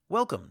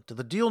Welcome to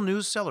the Deal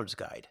News Seller's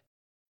Guide.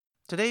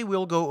 Today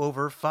we'll go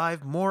over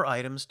 5 more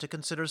items to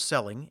consider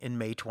selling in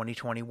May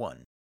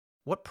 2021.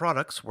 What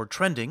products were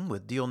trending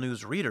with Deal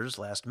News readers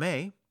last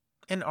May,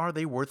 and are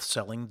they worth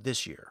selling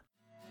this year?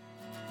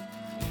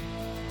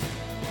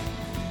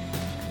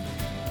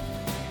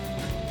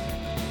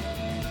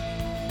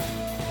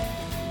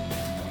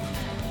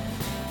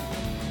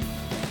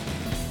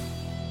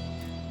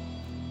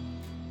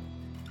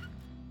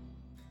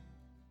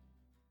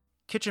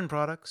 Kitchen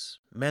products,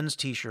 men's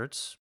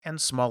t-shirts,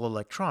 and small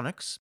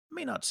electronics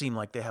may not seem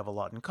like they have a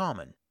lot in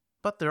common,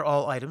 but they're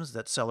all items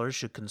that sellers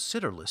should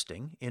consider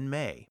listing in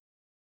May.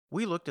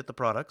 We looked at the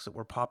products that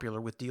were popular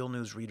with Deal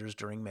News readers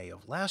during May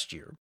of last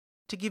year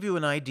to give you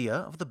an idea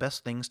of the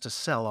best things to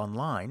sell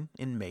online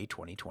in May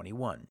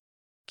 2021.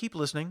 Keep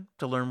listening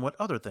to learn what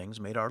other things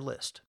made our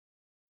list.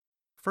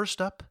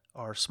 First up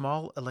are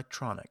small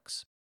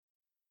electronics.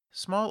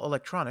 Small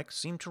electronics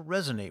seemed to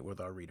resonate with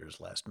our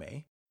readers last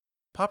May.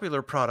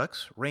 Popular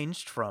products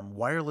ranged from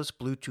wireless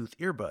Bluetooth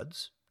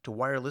earbuds to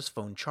wireless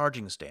phone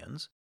charging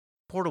stands,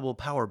 portable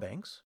power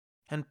banks,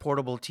 and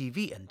portable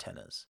TV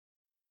antennas.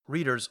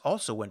 Readers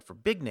also went for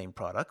big-name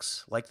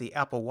products like the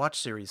Apple Watch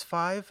Series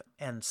 5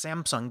 and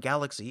Samsung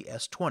Galaxy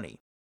S20.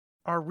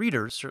 Our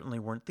readers certainly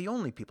weren't the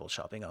only people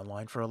shopping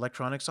online for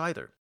electronics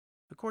either.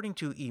 According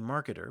to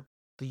eMarketer,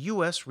 the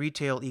U.S.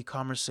 retail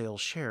e-commerce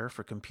sales share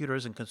for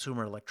computers and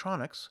consumer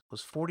electronics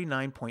was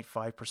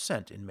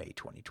 49.5% in May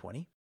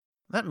 2020.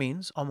 That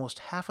means almost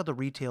half of the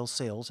retail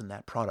sales in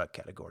that product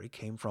category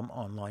came from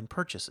online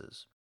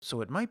purchases,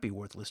 so it might be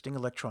worth listing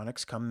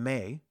electronics come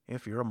May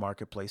if you're a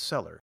marketplace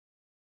seller.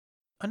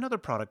 Another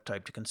product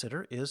type to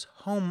consider is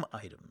home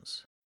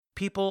items.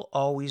 People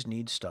always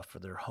need stuff for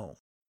their home,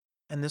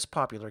 and this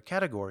popular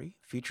category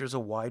features a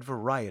wide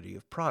variety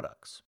of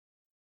products.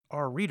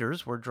 Our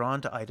readers were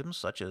drawn to items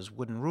such as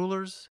wooden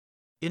rulers,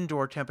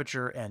 indoor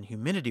temperature and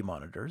humidity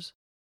monitors,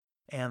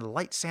 and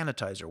light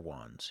sanitizer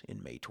wands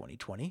in May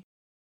 2020.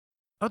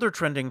 Other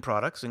trending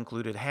products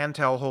included hand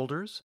towel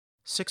holders,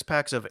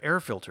 6-packs of air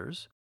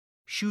filters,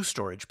 shoe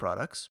storage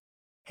products,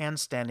 and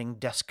standing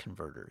desk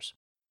converters.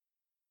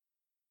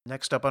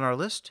 Next up on our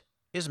list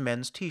is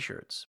men's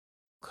t-shirts.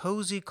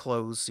 Cozy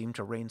clothes seem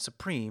to reign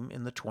supreme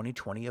in the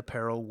 2020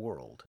 apparel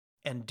world,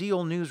 and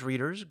Deal News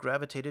readers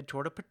gravitated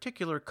toward a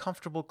particular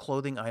comfortable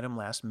clothing item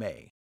last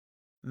May: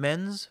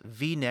 men's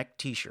V-neck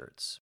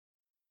t-shirts.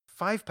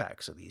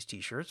 5-packs of these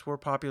t-shirts were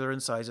popular in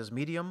sizes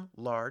medium,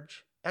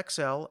 large,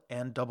 XL,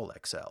 and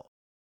XXL.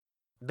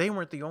 They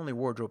weren't the only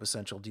wardrobe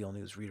essential Deal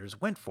News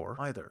readers went for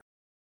either.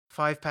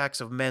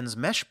 5-packs of men's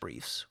mesh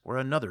briefs were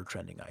another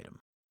trending item.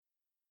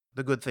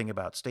 The good thing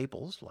about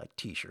staples, like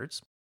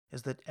t-shirts,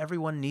 is that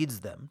everyone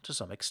needs them to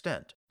some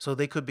extent, so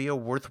they could be a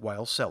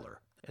worthwhile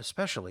seller,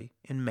 especially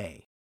in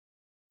May.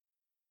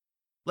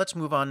 Let's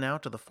move on now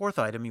to the 4th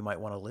item you might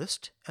want to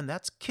list, and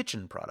that's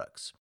kitchen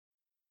products.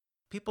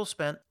 People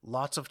spent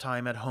lots of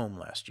time at home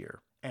last year,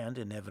 and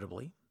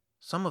inevitably,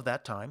 some of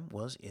that time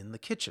was in the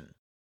kitchen.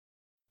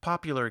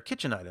 Popular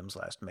kitchen items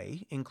last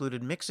May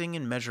included mixing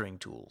and measuring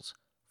tools,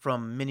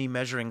 from mini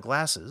measuring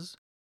glasses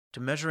to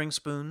measuring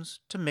spoons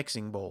to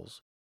mixing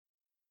bowls.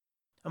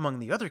 Among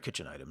the other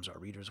kitchen items our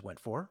readers went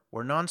for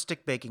were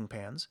non-stick baking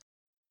pans,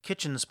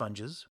 kitchen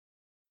sponges,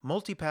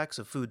 multi-packs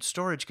of food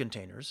storage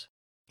containers,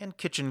 and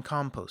kitchen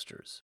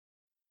composters.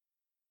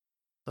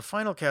 The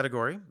final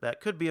category that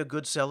could be a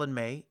good sell in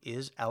May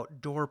is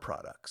outdoor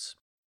products.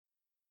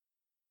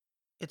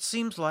 It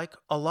seems like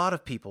a lot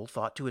of people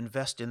thought to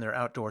invest in their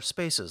outdoor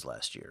spaces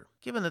last year,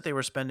 given that they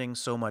were spending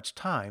so much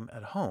time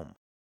at home.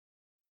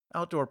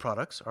 Outdoor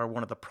products are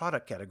one of the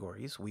product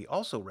categories we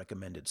also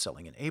recommended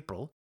selling in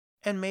April,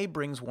 and May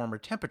brings warmer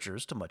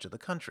temperatures to much of the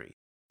country,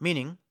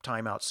 meaning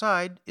time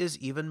outside is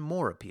even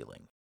more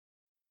appealing.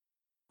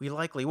 We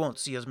likely won't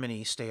see as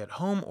many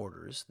stay-at-home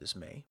orders this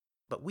May,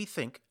 but we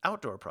think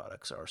outdoor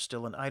products are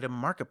still an item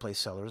marketplace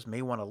sellers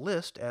may want to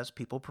list as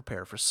people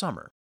prepare for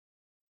summer.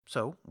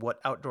 So,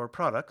 what outdoor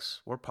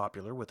products were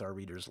popular with our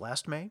readers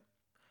last May?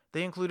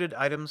 They included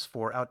items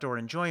for outdoor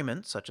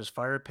enjoyment such as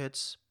fire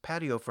pits,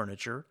 patio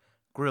furniture,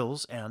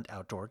 grills, and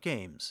outdoor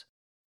games.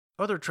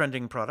 Other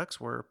trending products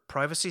were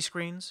privacy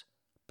screens,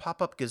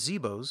 pop-up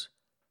gazebos,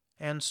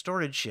 and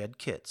storage shed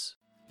kits.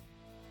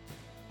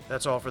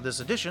 That's all for this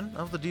edition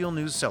of the Deal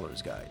News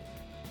Seller's Guide.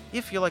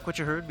 If you like what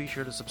you heard, be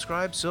sure to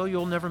subscribe so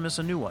you'll never miss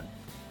a new one.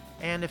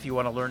 And if you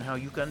want to learn how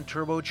you can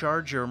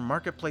turbocharge your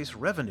marketplace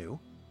revenue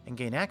and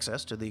gain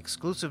access to the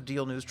exclusive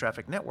Deal News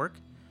Traffic Network,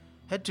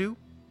 head to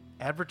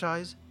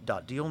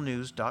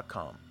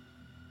advertise.dealnews.com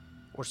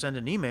or send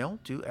an email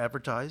to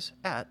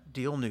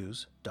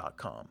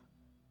advertise@dealnews.com.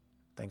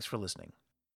 Thanks for listening.